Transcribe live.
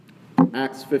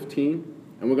Acts 15,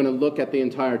 and we're going to look at the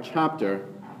entire chapter,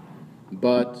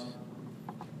 but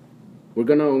we're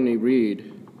going to only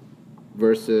read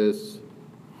verses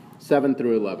 7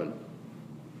 through 11.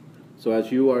 So as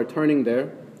you are turning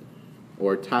there,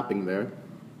 or tapping there,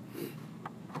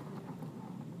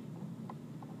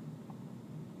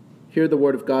 hear the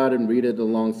word of God and read it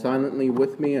along silently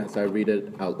with me as I read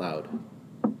it out loud.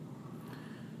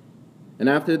 And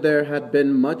after there had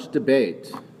been much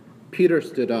debate, Peter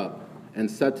stood up and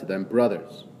said to them,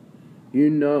 "Brothers, you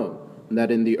know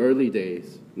that in the early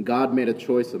days God made a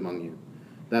choice among you,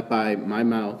 that by my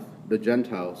mouth the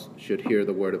Gentiles should hear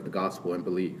the word of the gospel and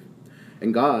believe.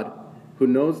 And God, who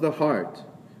knows the heart,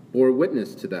 bore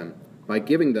witness to them by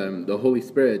giving them the Holy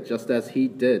Spirit just as he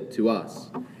did to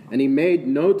us. And he made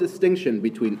no distinction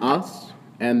between us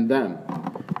and them,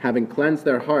 having cleansed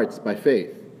their hearts by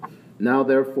faith. Now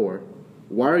therefore,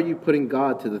 why are you putting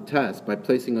God to the test by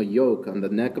placing a yoke on the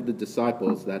neck of the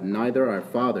disciples that neither our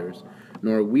fathers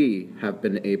nor we have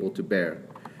been able to bear?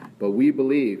 But we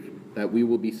believe that we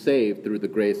will be saved through the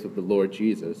grace of the Lord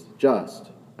Jesus,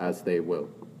 just as they will."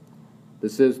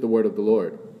 This is the word of the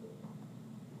Lord.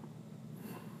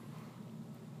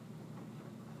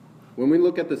 When we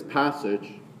look at this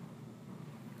passage,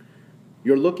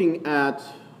 you're looking at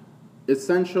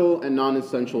essential and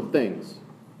non-essential things.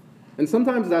 And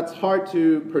sometimes that's hard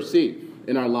to perceive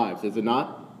in our lives, is it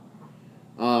not?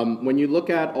 When you look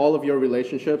at all of your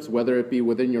relationships, whether it be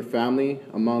within your family,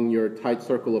 among your tight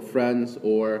circle of friends,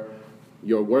 or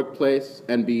your workplace,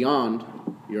 and beyond,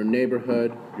 your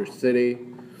neighborhood, your city,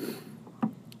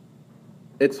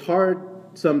 it's hard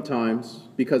sometimes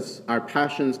because our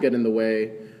passions get in the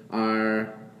way,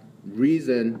 our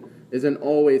reason isn't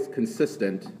always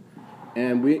consistent,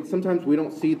 and sometimes we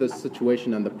don't see the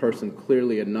situation and the person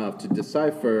clearly enough to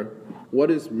decipher what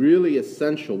is really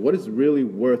essential, what is really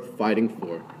worth fighting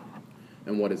for,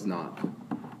 and what is not.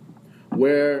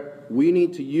 Where we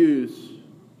need to use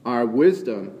our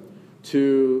wisdom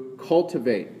to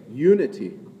cultivate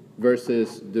unity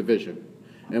versus division,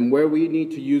 and where we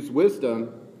need to use wisdom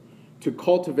to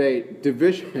cultivate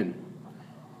division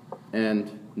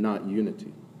and not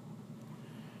unity.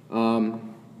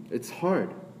 It's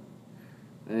hard.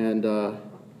 And the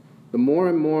more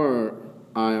and more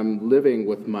I am living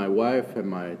with my wife and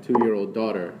my 2-year-old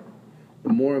daughter, the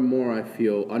more and more I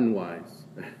feel unwise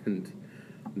and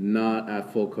not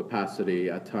at full capacity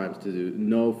at times to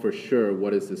know for sure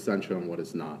what is essential and what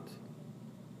is not.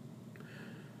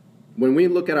 When we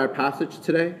look at our passage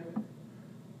today,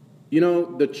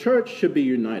 the church should be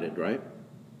united, right?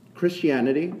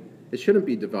 Christianity, it shouldn't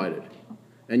be divided.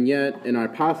 And yet, in our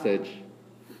passage,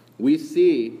 we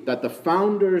see that the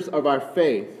founders of our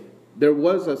faith, there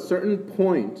was a certain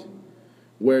point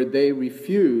where they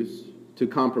refused to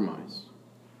compromise,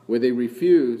 where they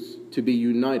refused to be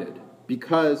united,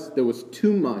 because there was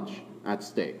too much at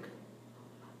stake.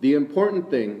 The important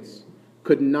things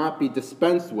could not be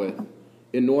dispensed with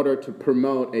in order to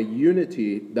promote a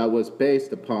unity that was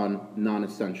based upon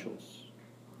non-essentials.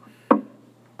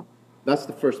 That's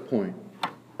the first point.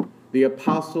 The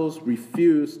apostles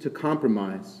refused to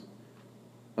compromise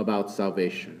about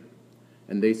salvation.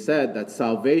 And they said that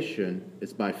salvation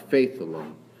is by faith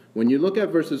alone. When you look at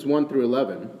verses 1 through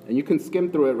 11, and you can skim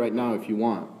through it right now if you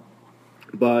want,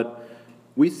 but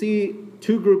we see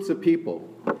two groups of people.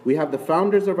 We have the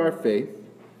founders of our faith.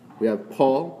 We have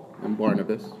Paul and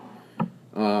Barnabas.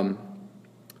 And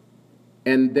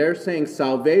they're saying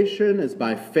salvation is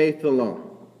by faith alone.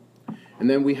 And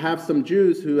then we have some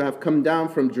Jews who have come down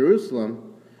from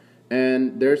Jerusalem,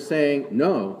 and they're saying,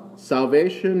 no,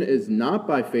 salvation is not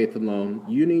by faith alone.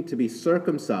 You need to be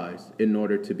circumcised in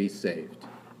order to be saved.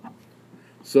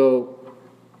 So,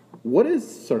 what is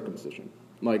circumcision?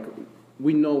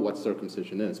 We know what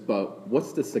circumcision is, but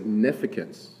what's the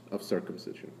significance of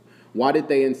circumcision? Why did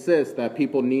they insist that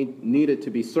people needed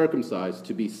to be circumcised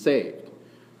to be saved,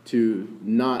 to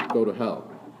not go to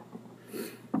hell?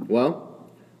 Well,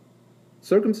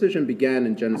 circumcision began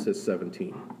in Genesis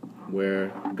 17,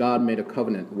 where God made a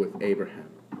covenant with Abraham.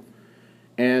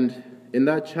 And in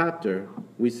that chapter,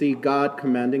 we see God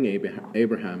commanding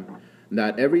Abraham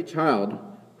that every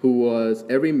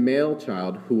male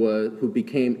child who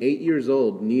became 8 years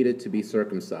old needed to be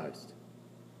circumcised.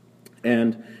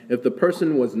 And if the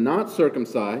person was not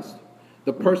circumcised,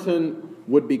 the person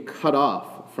would be cut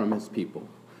off from his people.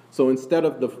 So instead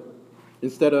of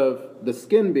the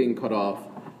skin being cut off,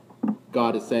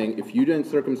 God is saying, if you didn't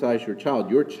circumcise your child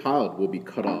will be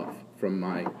cut off from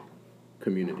my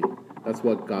community. That's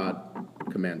what God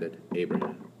commanded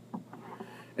Abraham.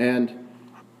 And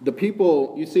the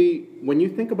people, you see, when you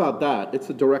think about that, it's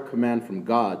a direct command from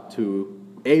God to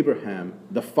Abraham,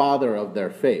 the father of their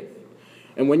faith.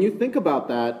 And when you think about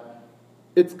that,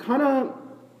 it's kind of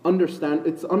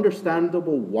it's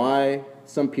understandable why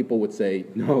some people would say,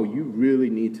 no, you really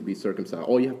need to be circumcised.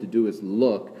 All you have to do is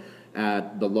look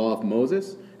at the law of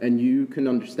Moses, and you can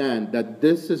understand that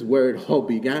this is where it all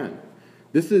began.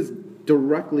 This is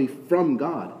directly from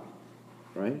God,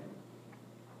 right?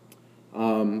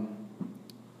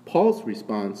 Paul's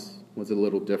response was a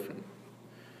little different.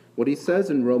 What he says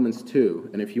in Romans 2,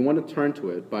 and if you want to turn to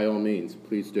it, by all means,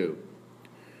 please do.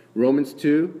 Romans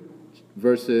 2,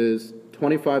 verses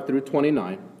 25 through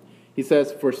 29, he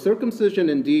says, "For circumcision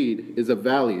indeed is of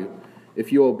value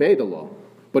if you obey the law.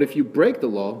 But if you break the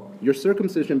law, your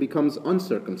circumcision becomes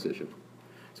uncircumcision."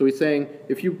 So he's saying,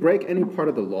 if you break any part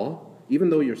of the law, even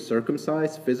though you're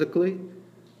circumcised physically,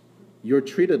 you're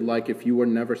treated like if you were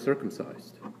never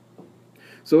circumcised.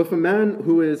 So if a man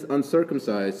who is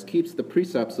uncircumcised keeps the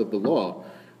precepts of the law,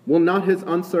 will not his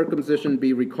uncircumcision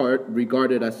be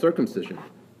regarded as circumcision?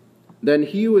 Then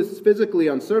he who is physically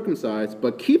uncircumcised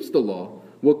but keeps the law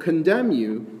will condemn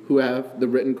you who have the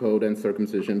written code and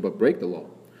circumcision but break the law.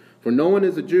 For no one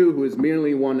is a Jew who is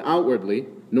merely one outwardly,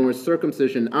 nor is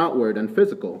circumcision outward and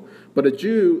physical, but a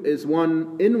Jew is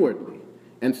one inwardly,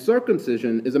 and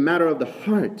circumcision is a matter of the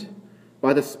heart,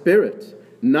 by the Spirit,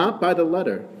 not by the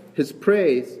letter. His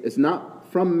praise is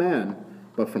not from man,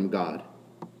 but from God.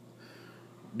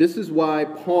 This is why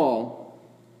Paul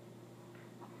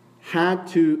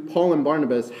and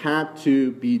Barnabas had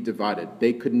to be divided.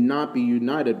 They could not be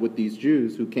united with these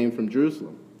Jews who came from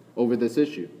Jerusalem over this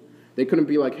issue. They couldn't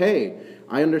be like, hey,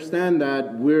 I understand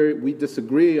that we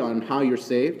disagree on how you're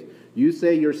saved. You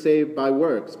say you're saved by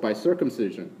works, by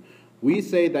circumcision. We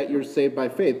say that you're saved by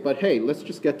faith. But hey, let's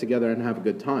just get together and have a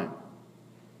good time.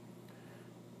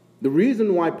 The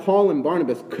reason why Paul and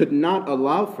Barnabas could not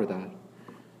allow for that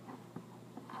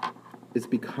is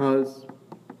because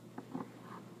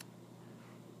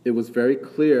it was very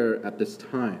clear at this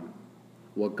time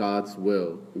what God's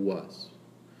will was.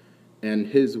 And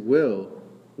his will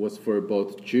was for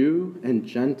both Jew and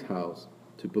Gentiles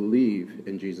to believe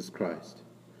in Jesus Christ.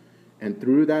 And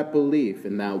through that belief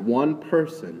in that one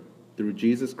person, through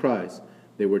Jesus Christ,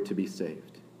 they were to be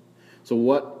saved. So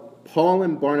what Paul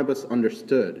and Barnabas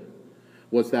understood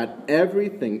was that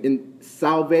everything in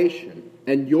salvation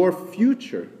and your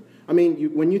future,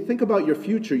 when you think about your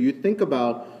future, you think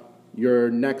about your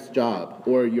next job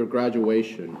or your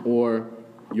graduation or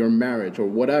your marriage or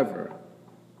whatever.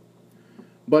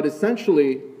 But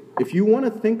essentially, if you want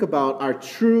to think about our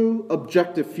true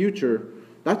objective future,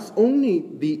 that's only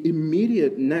the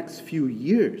immediate next few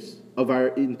years of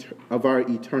our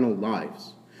eternal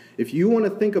lives. If you want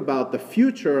to think about the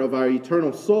future of our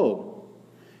eternal soul,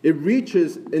 it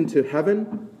reaches into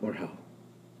heaven or hell.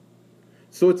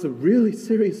 So it's a really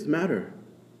serious matter.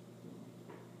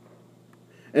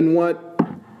 And what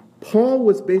Paul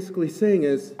was basically saying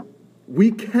is,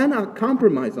 we cannot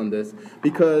compromise on this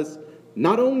because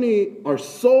not only are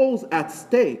souls at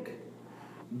stake,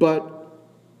 but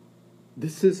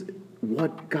this is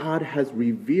what God has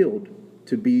revealed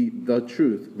to be the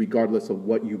truth, regardless of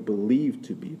what you believe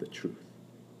to be the truth.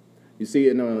 You see,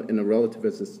 in a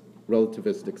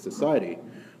relativistic society,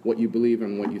 what you believe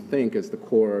and what you think is the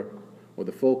core or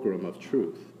the fulcrum of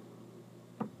truth.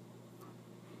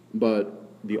 But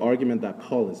the argument that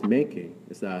Paul is making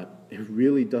is that it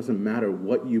really doesn't matter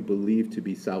what you believe to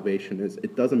be salvation is.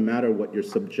 It doesn't matter what your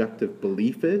subjective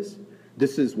belief is.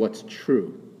 This is what's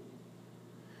true.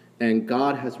 And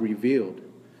God has revealed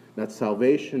that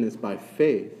salvation is by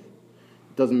faith.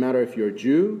 It doesn't matter if you're a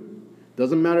Jew. It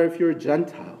doesn't matter if you're a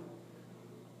Gentile.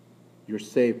 You're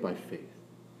saved by faith.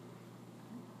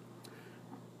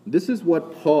 This is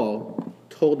what Paul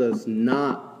told us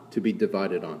not to be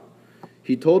divided on.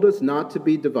 He told us not to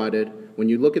be divided when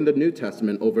you look in the New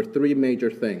Testament over three major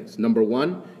things. Number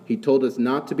one, he told us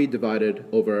not to be divided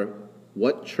over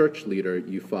what church leader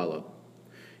you follow.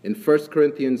 In 1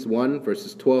 Corinthians 1,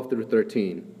 verses 12 through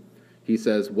 13, he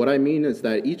says, "What I mean is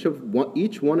that each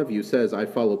one of you says, I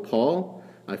follow Paul,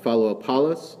 I follow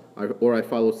Apollos, or I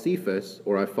follow Cephas,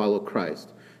 or I follow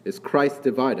Christ. Is Christ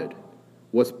divided?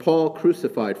 Was Paul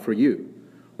crucified for you?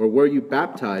 Or were you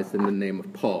baptized in the name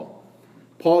of Paul?"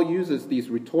 Paul uses these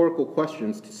rhetorical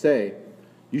questions to say,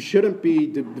 you shouldn't be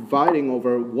dividing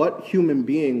over what human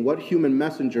being, what human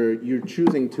messenger you're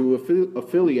choosing to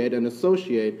affiliate and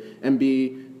associate and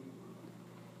be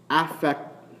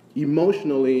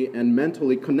emotionally and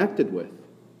mentally connected with.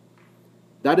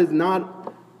 That is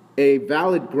not a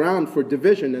valid ground for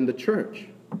division in the church.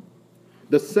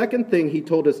 The second thing he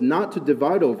told us not to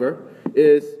divide over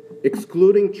is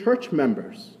excluding church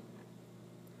members.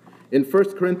 In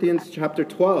 1 Corinthians chapter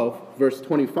 12, verse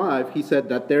 25, he said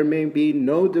that there may be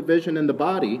no division in the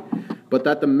body, but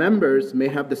that the members may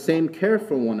have the same care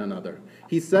for one another.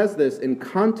 He says this in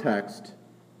context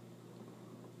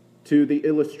to the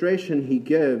illustration he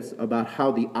gives about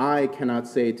how the eye cannot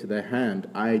say to the hand,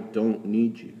 I don't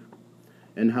need you,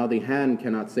 and how the hand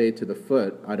cannot say to the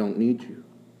foot, I don't need you.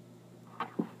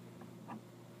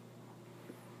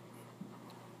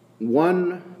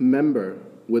 One member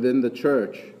within the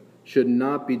church should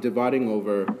not be dividing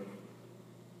over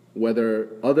whether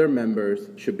other members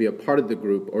should be a part of the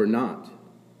group or not.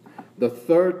 The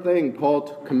third thing Paul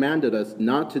commanded us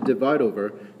not to divide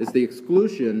over is the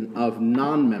exclusion of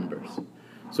non-members.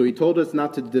 So he told us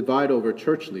not to divide over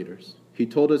church leaders. He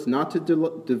told us not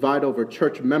to divide over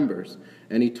church members.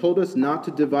 And he told us not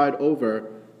to divide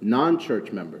over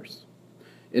non-church members.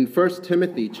 In 1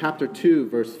 Timothy chapter 2,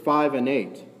 verse 5 and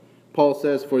 8, Paul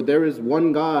says, "For there is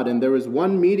one God, and there is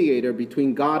one mediator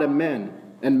between God and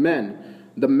men,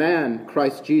 the man,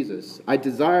 Christ Jesus. I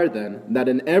desire then that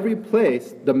in every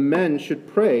place the men should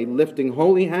pray, lifting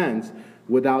holy hands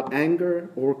without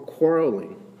anger or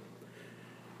quarreling."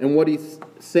 And what he's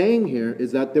saying here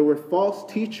is that there were false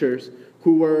teachers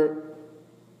who were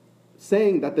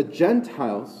saying that the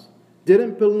Gentiles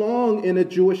didn't belong in a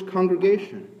Jewish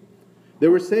congregation. They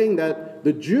were saying that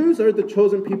the Jews are the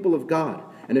chosen people of God,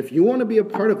 and if you want to be a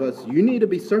part of us, you need to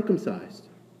be circumcised.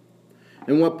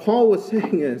 And what Paul was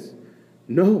saying is,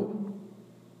 no,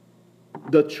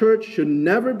 the church should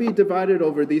never be divided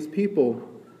over these people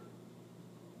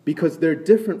because they're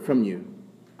different from you,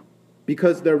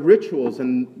 because their rituals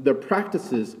and their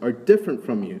practices are different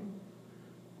from you.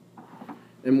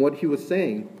 And what he was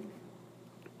saying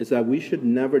is that we should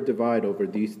never divide over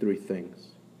these three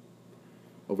things: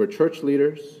 over church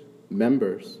leaders,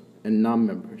 members, and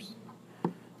non-members.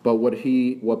 But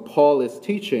what Paul is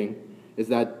teaching is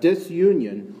that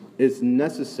disunion is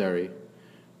necessary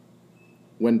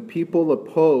when people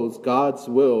oppose God's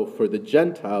will for the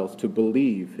Gentiles to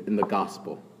believe in the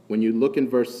gospel. When you look in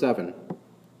verse 7,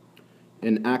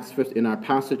 in our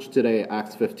passage today,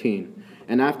 Acts 15,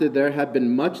 "And after there had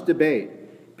been much debate,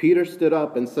 Peter stood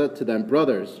up and said to them,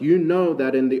 'Brothers, you know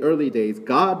that in the early days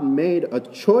God made a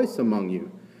choice among you,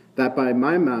 that by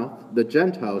my mouth the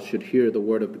Gentiles should hear the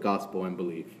word of the gospel and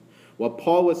believe.'" What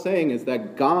Paul was saying is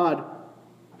that God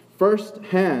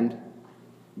firsthand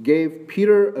gave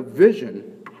Peter a vision,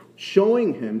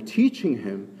 showing him, teaching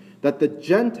him, that the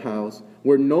Gentiles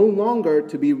were no longer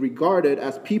to be regarded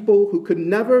as people who could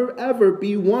never, ever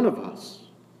be one of us,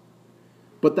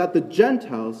 but that the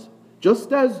Gentiles,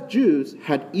 just as Jews,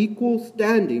 had equal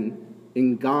standing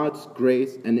in God's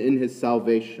grace and in his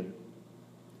salvation,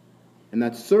 and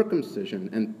that circumcision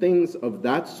and things of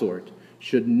that sort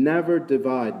should never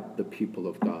divide the people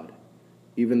of God,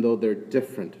 even though they're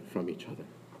different from each other.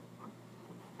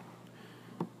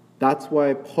 That's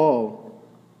why Paul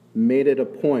made it a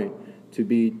point to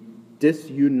be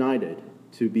disunited,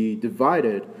 to be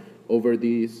divided over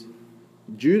these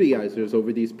Judaizers,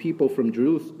 over these people from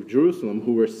Jerusalem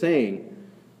who were saying,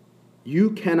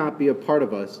 you cannot be a part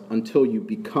of us until you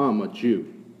become a Jew.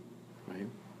 Right?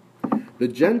 The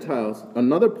Gentiles,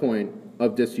 another point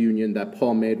of disunion that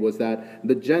Paul made was that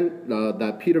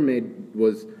that Peter made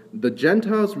was the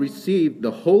Gentiles received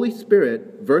the Holy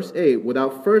Spirit, verse 8,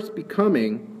 without first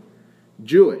becoming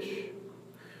Jewish.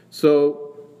 So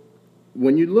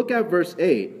when you look at verse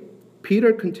 8,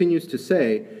 Peter continues to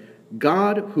say,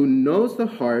 God, who knows the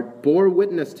heart, bore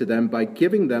witness to them by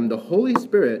giving them the Holy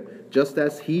Spirit, just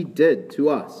as he did to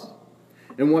us.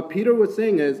 And what Peter was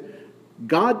saying is,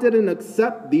 God didn't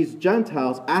accept these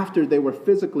Gentiles after they were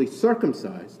physically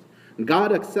circumcised.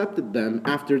 God accepted them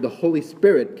after the Holy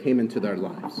Spirit came into their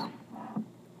lives.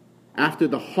 After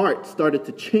the heart started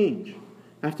to change.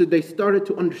 After they started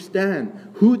to understand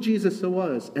who Jesus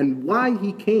was and why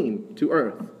he came to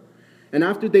earth. And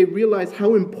after they realized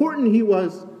how important he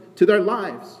was to their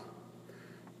lives.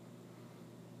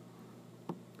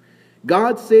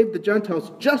 God saved the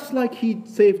Gentiles just like he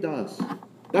saved us.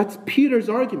 That's Peter's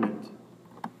argument.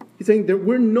 He's saying that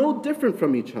we're no different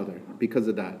from each other because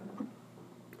of that.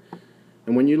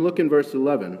 And when you look in verse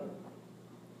 11,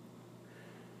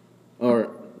 or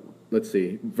let's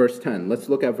see, verse 10. Let's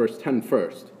look at verse 10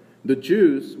 first. The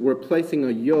Jews were placing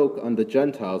a yoke on the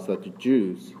Gentiles that the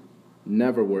Jews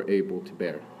never were able to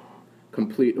bear.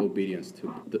 Complete obedience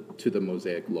to the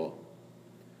Mosaic law.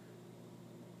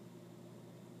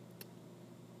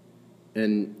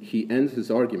 And he ends his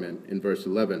argument in verse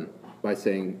 11 by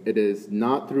saying, it is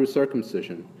not through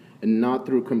circumcision and not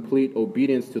through complete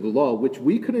obedience to the law, which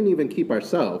we couldn't even keep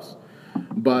ourselves,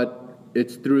 but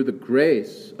it's through the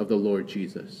grace of the Lord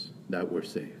Jesus that we're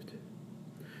saved.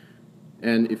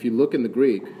 And if you look in the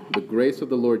Greek, the grace of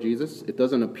the Lord Jesus, it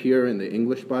doesn't appear in the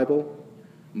English Bible,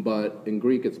 but in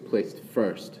Greek it's placed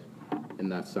first in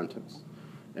that sentence.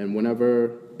 And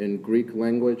whenever in Greek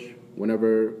language,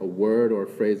 whenever a word or a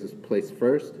phrase is placed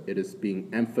first, it is being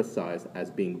emphasized as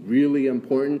being really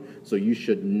important, so you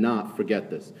should not forget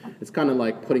this. It's kind of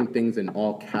like putting things in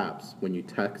all caps when you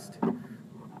text,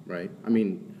 right? I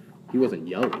mean, he wasn't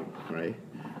yelling, right?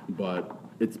 But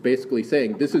it's basically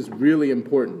saying this is really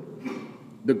important.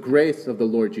 The grace of the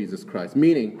Lord Jesus Christ,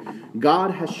 meaning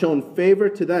God has shown favor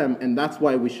to them, and that's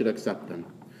why we should accept them.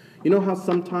 You know how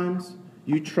sometimes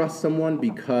you trust someone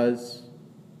because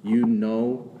they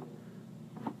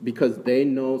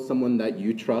know someone that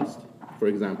you trust? For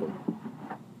example,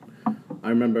 I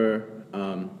remember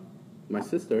my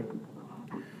sister,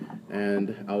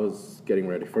 and I was getting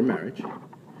ready for marriage,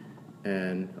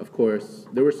 and of course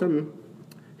there were some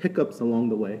hiccups along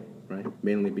the way, right?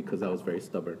 Mainly because I was very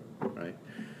stubborn, right?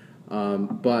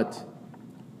 But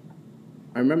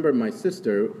I remember my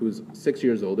sister, who's 6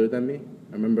 years older than me,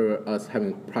 I remember us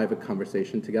having a private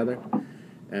conversation together,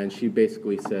 and she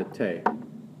basically said, Tae,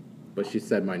 but she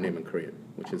said my name in Korean,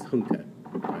 which is Hungtae,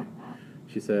 right?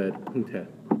 She said, Hungtae.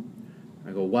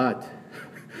 I go, what?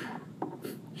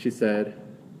 She said,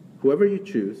 whoever you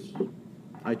choose,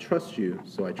 I trust you,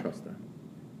 so I trust them.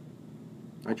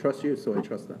 I trust you, so I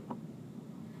trust them.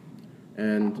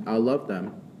 And I love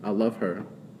them, I love her,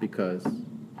 because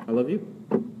I love you.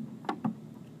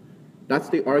 That's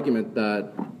the argument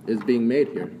that is being made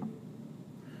here.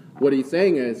 What he's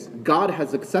saying is, God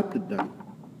has accepted them.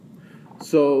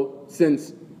 So,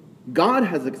 since God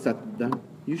has accepted them,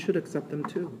 you should accept them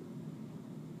too.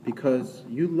 Because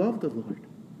you love the Lord.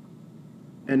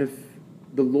 And if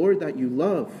the Lord that you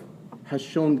love has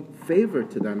shown favor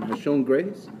to them, has shown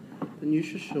grace, then you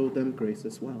should show them grace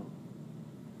as well,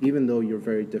 even though you're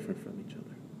very different from each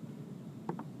other.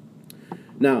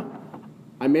 Now,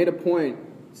 I made a point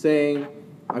saying,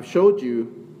 I've showed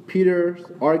you Peter's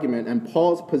argument and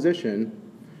Paul's position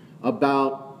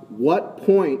about what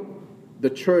point the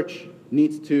church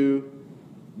needs to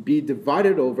be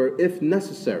divided over if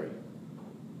necessary,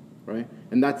 right?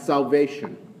 And that's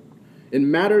salvation. In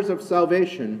matters of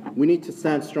salvation, we need to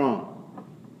stand strong.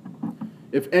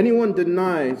 If anyone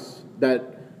denies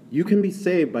that you can be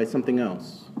saved by something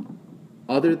else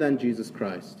other than Jesus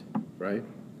Christ, right,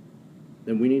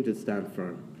 then we need to stand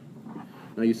firm.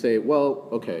 Now you say, well,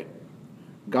 okay,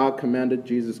 God commanded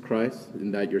Jesus Christ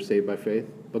in that you're saved by faith,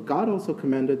 but God also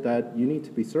commanded that you need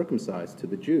to be circumcised to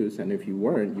the Jews, and if you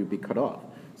weren't, you'd be cut off.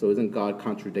 So isn't God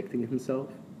contradicting himself?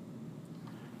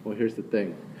 Well, here's the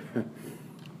thing.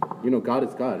 God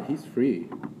is God. He's free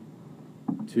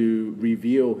to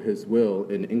reveal his will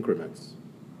in increments.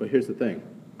 But here's the thing.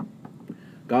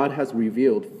 God has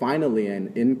revealed, finally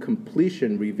and in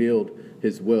completion, revealed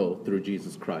his will through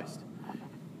Jesus Christ.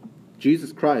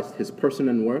 Jesus Christ, his person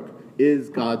and work, is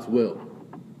God's will.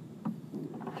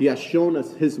 He has shown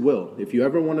us his will. If you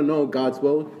ever want to know God's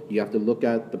will, you have to look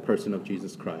at the person of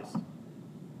Jesus Christ.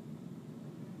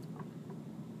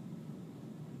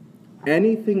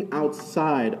 Anything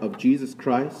outside of Jesus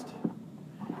Christ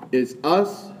is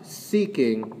us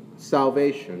seeking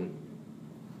salvation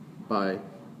by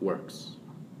works.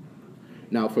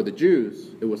 Now, for the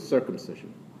Jews, it was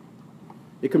circumcision.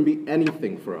 It can be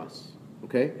anything for us,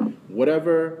 okay?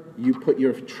 Whatever you put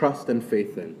your trust and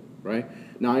faith in, right?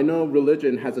 Now, I know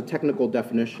religion has a technical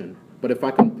definition, but if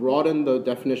I can broaden the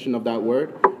definition of that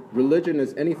word, religion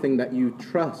is anything that you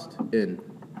trust in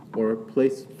or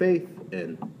place faith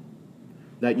in,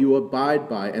 that you abide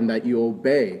by and that you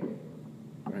obey,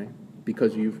 right?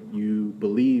 Because you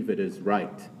believe it is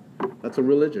right. That's a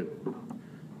religion.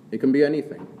 It can be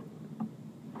anything.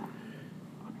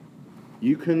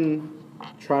 You can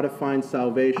try to find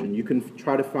salvation. You can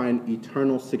try to find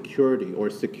eternal security or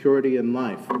security in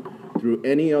life through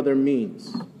any other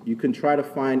means. You can try to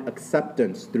find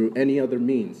acceptance through any other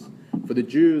means. For the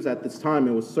Jews at this time,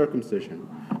 it was circumcision.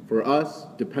 For us,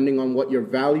 depending on what your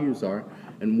values are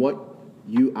and what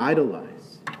you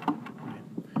idolize.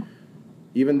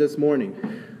 Even this morning,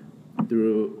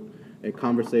 through a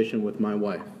conversation with my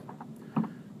wife,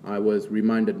 I was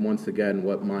reminded once again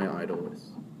what my idol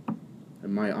is.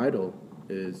 And my idol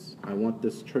is, I want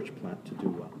this church plant to do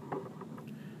well.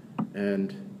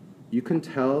 And you can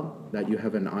tell that you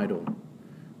have an idol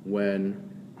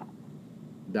when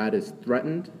that is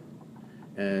threatened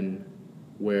and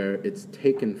where it's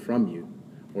taken from you,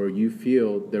 or you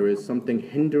feel there is something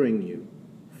hindering you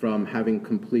from having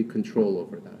complete control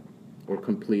over that, or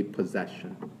complete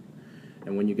possession.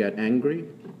 And when you get angry,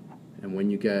 and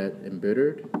when you get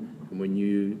embittered, and when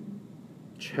you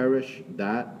cherish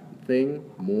that thing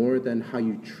more than how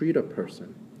you treat a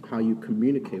person, how you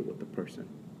communicate with the person,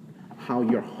 how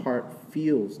your heart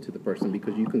feels to the person,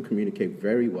 because you can communicate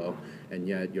very well, and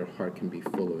yet your heart can be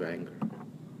full of anger.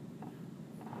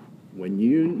 When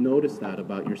you notice that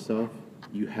about yourself,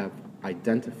 you have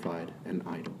identified an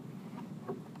idol.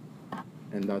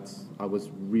 And I was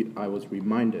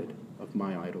reminded of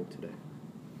my idol today.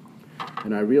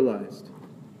 And I realized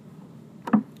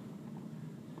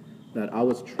that I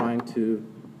was trying to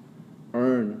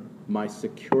earn my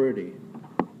security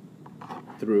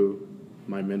through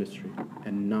my ministry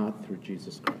and not through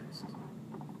Jesus Christ.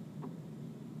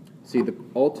 See, the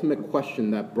ultimate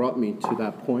question that brought me to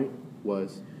that point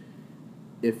was,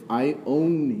 if I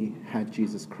only had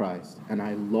Jesus Christ and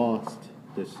I lost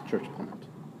this church plant,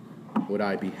 would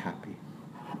I be happy?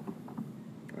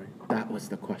 Right? That was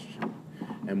the question.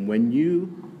 And when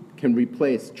you can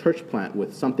replace church plant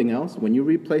with something else, when you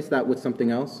replace that with something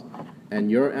else,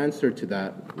 and your answer to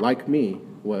that, like me,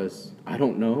 was, I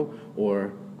don't know,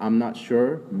 or I'm not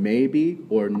sure, maybe,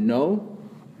 or no,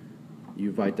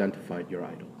 you've identified your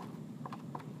idol.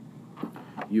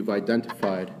 You've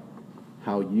identified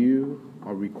how you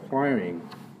are requiring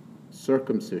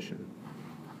circumcision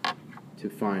to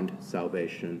find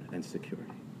salvation and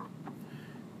security.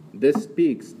 This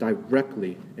speaks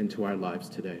directly into our lives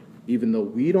today. Even though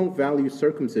we don't value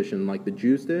circumcision like the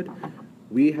Jews did,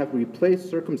 we have replaced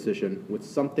circumcision with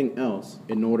something else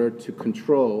in order to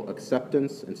control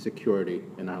acceptance and security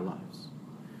in our lives.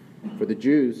 For the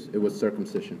Jews, it was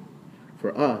circumcision.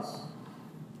 For us,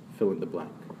 fill in the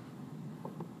blank.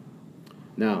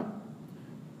 Now,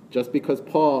 just because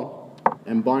Paul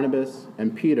and Barnabas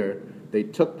and Peter, they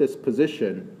took this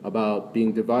position about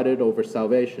being divided over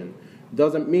salvation,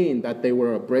 doesn't mean that they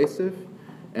were abrasive,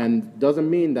 and doesn't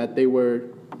mean that they were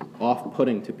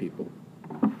off-putting to people.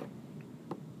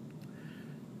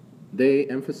 They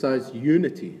emphasize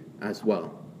unity as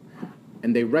well.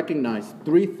 And they recognize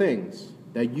three things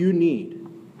that you need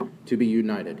to be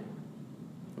united.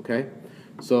 Okay?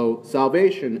 So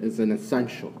salvation is an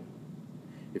essential.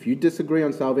 If you disagree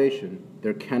on salvation,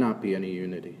 there cannot be any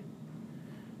unity.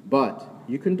 But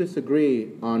you can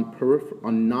disagree on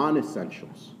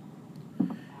non-essentials.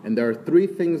 And there are three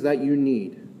things that you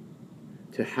need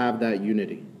to have that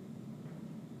unity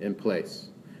in place.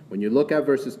 When you look at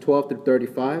verses 12 through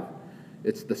 35,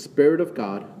 it's the Spirit of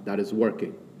God that is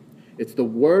working. It's the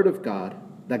Word of God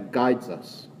that guides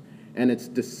us. And it's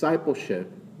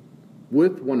discipleship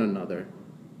with one another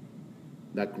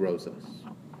that grows us.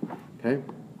 Okay?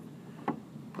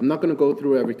 I'm not going to go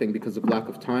through everything because of lack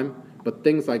of time, but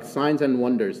things like signs and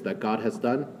wonders that God has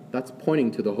done, that's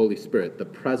pointing to the Holy Spirit, the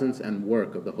presence and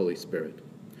work of the Holy Spirit.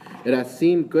 It has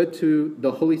seemed good to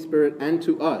the Holy Spirit and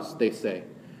to us, they say.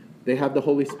 They have the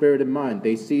Holy Spirit in mind.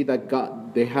 They see that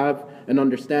God, they have an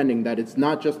understanding that it's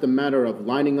not just a matter of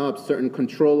lining up certain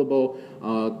controllable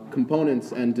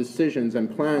components and decisions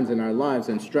and plans in our lives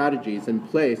and strategies in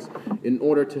place in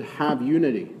order to have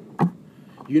unity.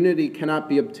 Unity cannot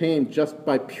be obtained just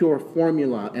by pure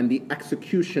formula and the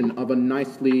execution of a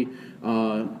nicely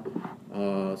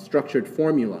structured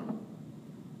formula.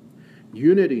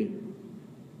 Unity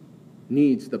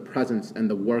needs the presence and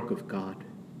the work of God.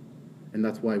 And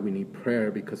that's why we need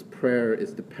prayer, because prayer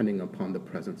is depending upon the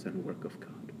presence and work of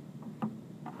God.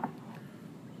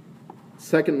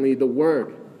 Secondly, the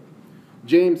Word.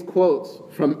 James quotes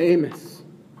from Amos,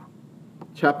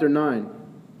 chapter 9.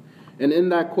 And in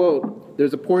that quote,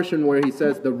 there's a portion where he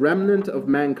says, "The remnant of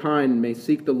mankind may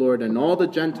seek the Lord, and all the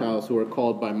Gentiles who are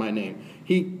called by my name."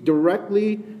 He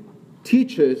directly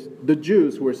teaches the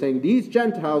Jews who are saying, these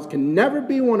Gentiles can never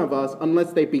be one of us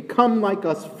unless they become like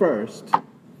us first.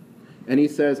 And he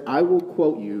says, I will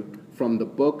quote you from the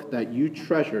book that you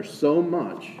treasure so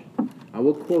much. I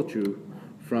will quote you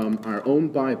from our own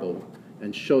Bible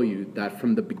and show you that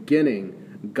from the beginning,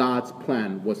 God's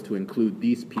plan was to include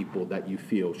these people that you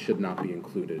feel should not be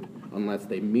included unless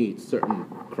they meet certain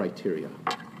criteria.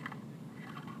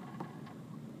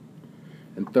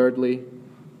 And thirdly,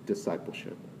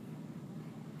 discipleship.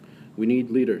 We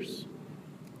need leaders.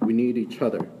 We need each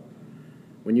other.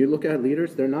 When you look at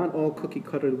leaders, they're not all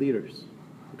cookie-cutter leaders,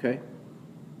 okay?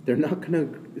 They're not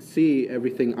going to see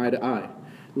everything eye to eye.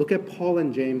 Look at Paul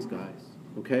and James, guys,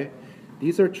 okay?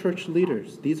 These are church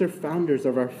leaders. These are founders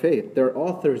of our faith. They're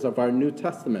authors of our New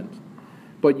Testament.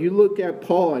 But you look at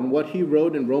Paul and what he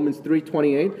wrote in Romans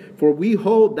 3:28, "For we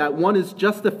hold that one is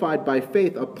justified by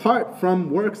faith apart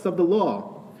from works of the law."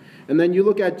 And then you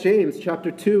look at James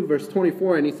chapter 2, verse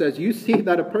 24, and he says, you see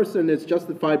that a person is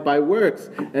justified by works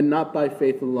and not by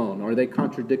faith alone. Are they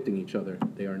contradicting each other?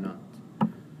 They are not.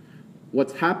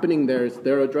 What's happening there is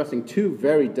they're addressing two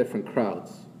very different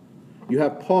crowds. You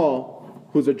have Paul,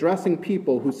 who's addressing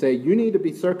people who say, you need to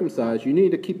be circumcised, you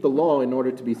need to keep the law in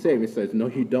order to be saved. He says, no,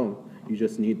 you don't. You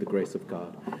just need the grace of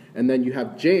God. And then you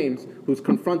have James, who's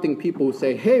confronting people who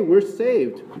say, hey, we're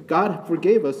saved. God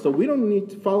forgave us, so we don't need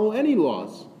to follow any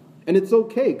laws. And it's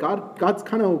okay. God's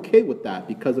kind of okay with that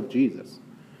because of Jesus.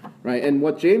 Right? And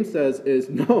what James says is,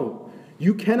 no,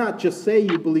 you cannot just say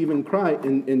you believe in Christ,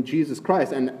 in Jesus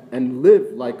Christ and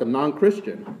live like a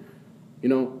non-Christian.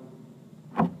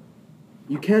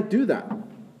 You can't do that.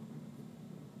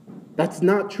 That's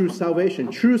not true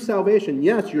salvation. True salvation,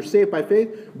 yes, you're saved by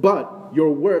faith, but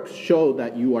your works show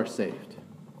that you are saved.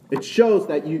 It shows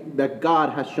that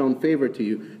God has shown favor to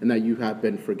you and that you have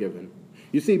been forgiven.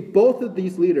 You see, both of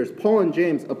these leaders, Paul and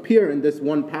James, appear in this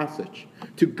one passage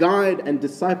to guide and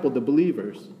disciple the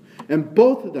believers. And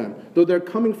both of them, though they're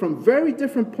coming from very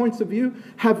different points of view,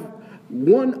 have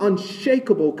one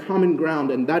unshakable common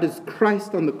ground, and that is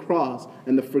Christ on the cross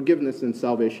and the forgiveness and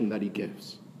salvation that he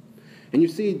gives. And you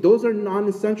see, those are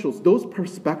non-essentials. Those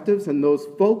perspectives and those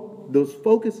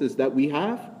focuses that we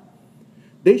have,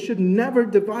 they should never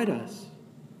divide us.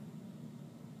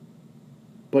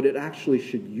 But it actually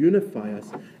should unify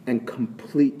us and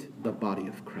complete the body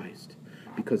of Christ,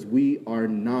 because we are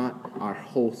not our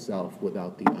whole self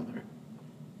without the other.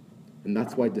 And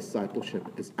that's why discipleship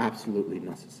is absolutely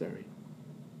necessary.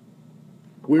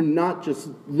 We're not just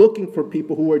looking for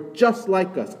people who are just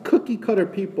like us, cookie-cutter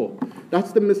people.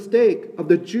 That's the mistake of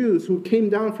the Jews who came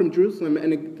down from Jerusalem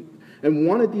and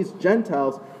wanted these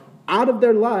Gentiles out of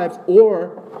their lives,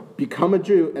 or become a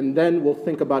Jew, and then we'll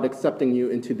think about accepting you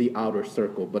into the outer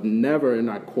circle, but never in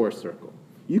our core circle.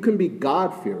 You can be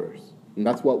God-fearers, and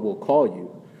that's what we'll call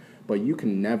you, but you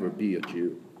can never be a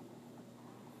Jew.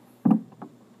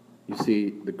 You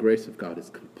see, the grace of God is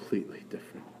completely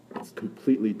different. It's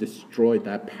completely destroyed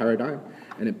that paradigm,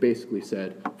 and it basically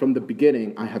said, from the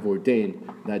beginning, I have ordained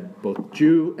that both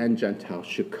Jew and Gentile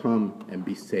should come and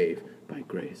be saved by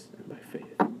grace and by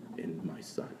faith in my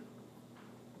Son.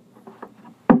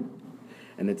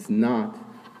 And it's not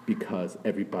because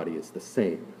everybody is the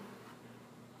same.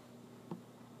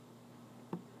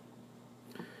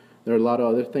 There are a lot of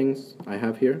other things I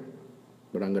have here,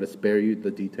 but I'm going to spare you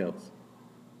the details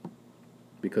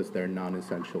because they're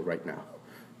non-essential right now.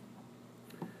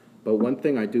 But one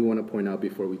thing I do want to point out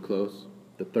before we close,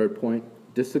 the third point,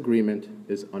 disagreement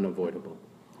is unavoidable.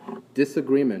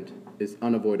 Disagreement is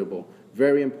unavoidable.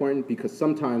 Very important, because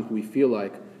sometimes we feel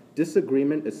like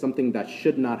disagreement is something that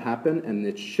should not happen and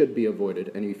it should be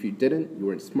avoided. And if you didn't, you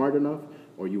weren't smart enough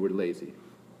or you were lazy.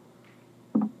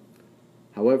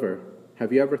 However,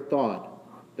 have you ever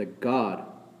thought that God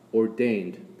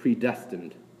ordained,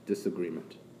 predestined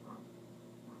disagreement?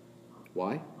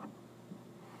 Why?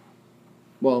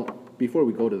 Well, before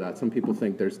we go to that, some people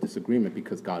think there's disagreement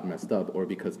because God messed up or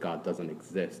because God doesn't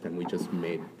exist and we just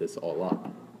made this all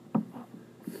up.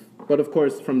 But of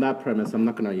course, from that premise, I'm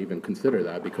not going to even consider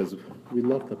that because we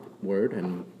love the Word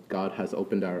and God has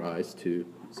opened our eyes to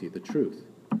see the truth.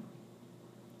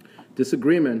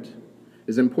 Disagreement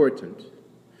is important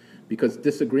because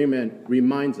disagreement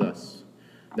reminds us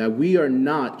that we are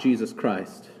not Jesus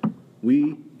Christ.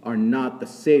 We are not the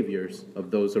saviors of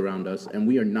those around us, and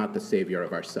we are not the savior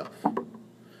of ourselves.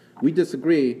 We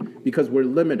disagree because we're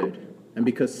limited and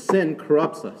because sin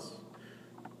corrupts us.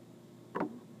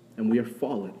 And we are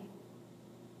fallen.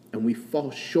 And we fall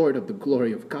short of the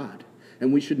glory of God.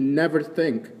 And we should never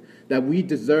think that we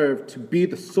deserve to be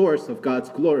the source of God's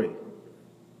glory.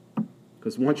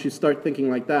 Because once you start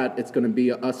thinking like that, it's going to be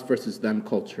a us versus them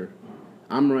culture.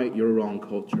 I'm right, you're wrong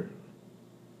culture.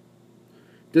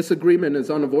 Disagreement is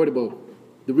unavoidable.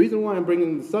 The reason why I'm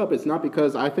bringing this up is not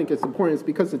because I think it's important, it's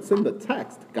because it's in the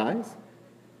text, guys.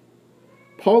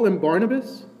 Paul and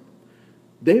Barnabas,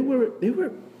 they were,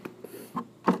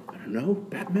 I don't know,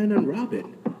 Batman and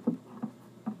Robin,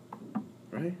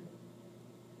 right?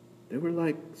 They were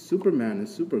like Superman and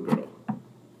Supergirl.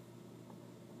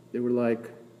 They were like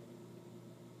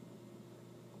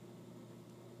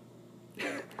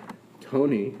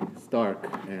Tony Stark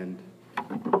and I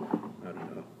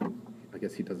don't know. I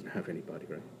guess he doesn't have anybody,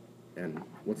 right? And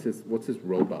what's his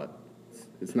robot?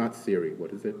 It's not Siri.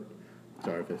 What is it?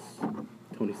 Jarvis.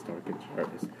 Tony Stark and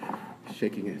Jarvis.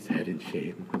 Shaking his head in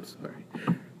shame. I'm sorry.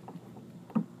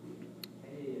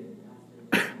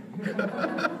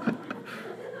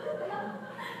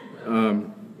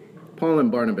 Paul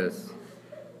and Barnabas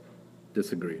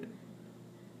disagreed.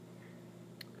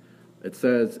 It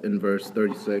says in verse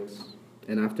 36,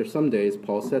 and after some days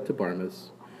Paul said to Barnabas,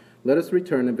 let us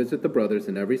return and visit the brothers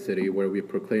in every city where we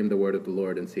proclaim the word of the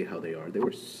Lord and see how they are. They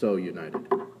were so united.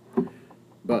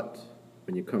 But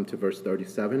when you come to verse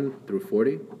 37 through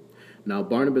 40, Now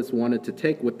Barnabas wanted to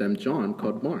take with them John,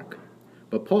 called Mark.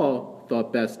 But Paul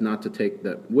thought best not to take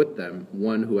with them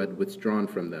one who had withdrawn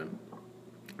from them,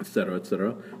 etc.,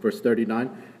 etc. Verse 39,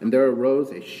 and there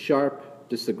arose a sharp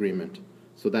disagreement,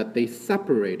 so that they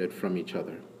separated from each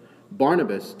other.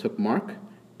 Barnabas took Mark,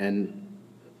 and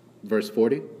verse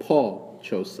 40, Paul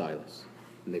chose Silas,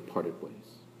 and they parted ways.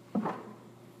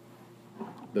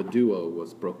 The duo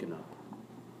was broken up.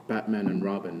 Batman and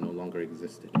Robin no longer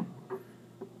existed.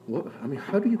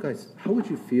 How would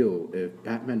you feel if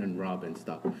Batman and Robin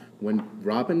stopped? When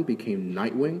Robin became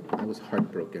Nightwing, I was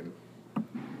heartbroken.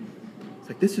 It's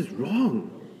like, this is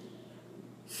wrong.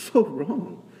 So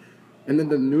wrong. And then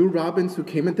the new Robins who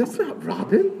came in, that's not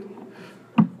Robin.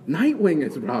 Nightwing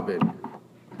is Robin.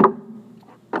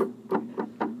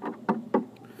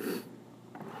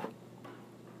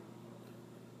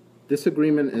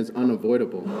 Disagreement is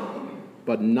unavoidable,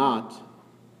 but not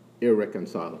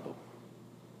irreconcilable.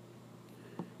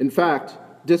 In fact,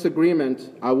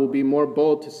 disagreement, I will be more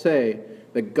bold to say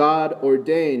that God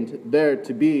ordained there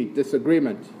to be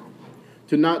disagreement,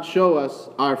 to not show us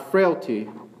our frailty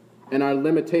and our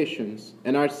limitations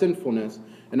and our sinfulness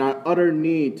and our utter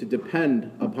need to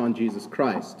depend upon Jesus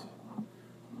Christ.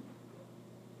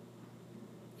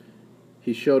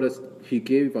 He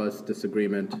gave us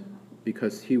disagreement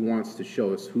because he wants to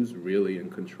show us who's really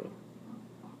in control.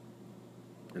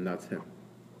 And that's him.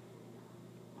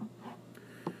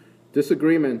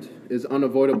 Disagreement is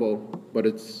unavoidable, but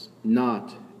it's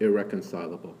not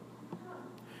irreconcilable.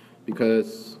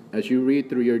 Because as you read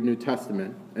through your New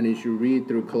Testament, and as you read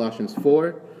through Colossians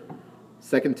 4,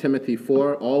 2 Timothy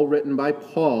 4, all written by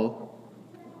Paul,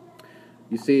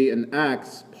 you see in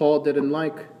Acts, Paul didn't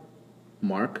like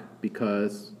Mark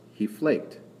because he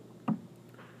flaked.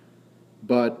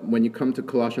 But when you come to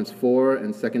Colossians 4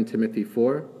 and 2 Timothy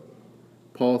 4,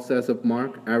 Paul says of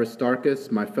Mark,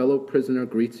 Aristarchus, my fellow prisoner,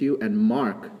 greets you, and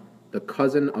Mark, the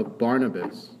cousin of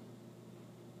Barnabas,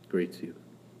 greets you.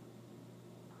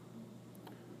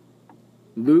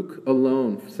 Luke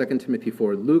alone, 2 Timothy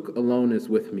 4, Luke alone is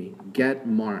with me. Get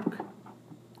Mark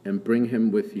and bring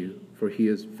him with you, for he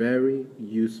is very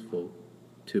useful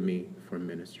to me for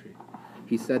ministry.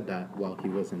 He said that while he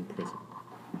was in prison.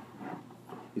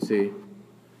 You see,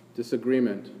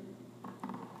 disagreement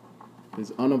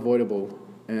is unavoidable,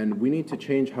 and we need to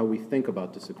change how we think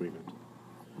about disagreement.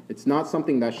 It's not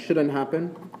something that shouldn't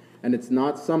happen, and it's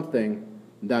not something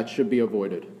that should be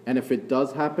avoided. And if it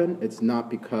does happen, it's not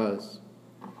because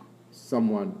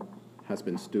someone has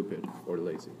been stupid or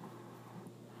lazy.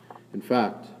 In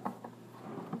fact,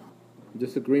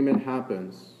 disagreement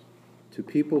happens to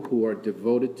people who are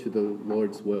devoted to the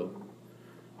Lord's will,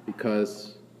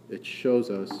 because it shows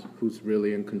us who's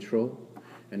really in control,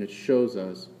 and it shows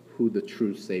us who the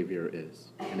true Savior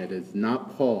is. And it is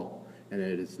not Paul, and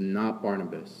it is not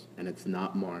Barnabas, and it's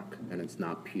not Mark, and it's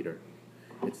not Peter.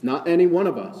 It's not any one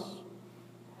of us.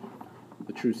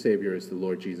 The true Savior is the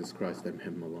Lord Jesus Christ and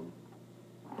him alone.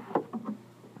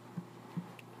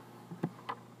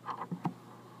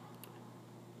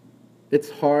 It's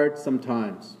hard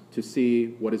sometimes to see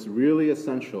what is really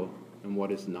essential and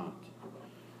what is not.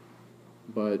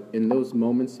 But in those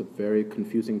moments of very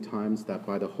confusing times, that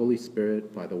by the Holy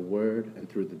Spirit, by the Word, and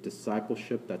through the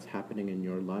discipleship that's happening in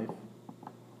your life,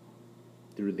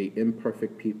 through the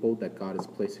imperfect people that God is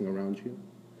placing around you,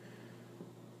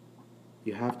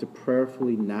 you have to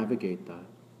prayerfully navigate that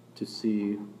to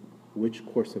see which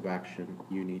course of action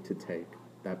you need to take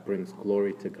that brings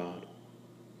glory to God.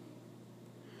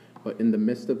 But in the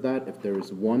midst of that, if there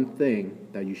is one thing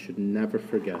that you should never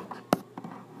forget,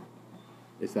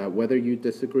 is that whether you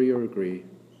disagree or agree,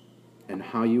 and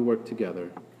how you work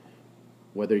together,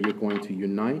 whether you're going to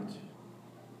unite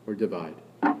or divide,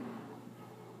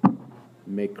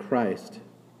 may Christ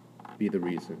be the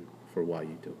reason for why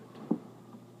you do it,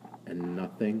 and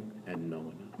nothing and no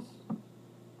one else.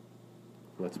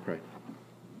 Let's pray.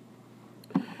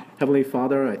 Heavenly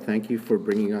Father, I thank you for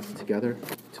bringing us together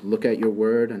to look at your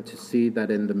word and to see that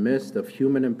in the midst of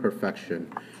human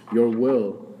imperfection, your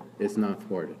will is not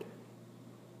thwarted.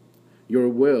 Your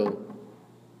will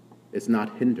is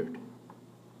not hindered.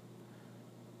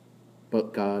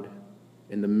 But God,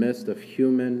 in the midst of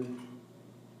human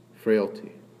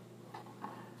frailty,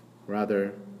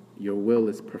 rather, your will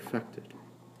is perfected.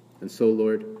 And so,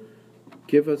 Lord,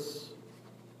 give us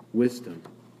wisdom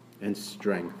and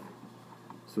strength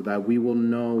so that we will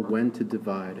know when to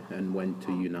divide and when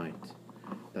to unite.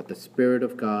 That the Spirit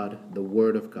of God, the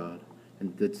Word of God,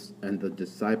 and the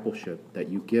discipleship that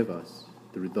you give us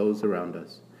through those around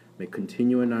us may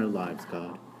continue in our lives,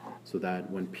 God, so that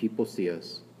when people see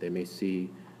us, they may see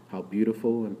how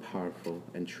beautiful and powerful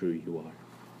and true you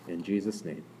are. In Jesus'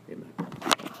 name, amen.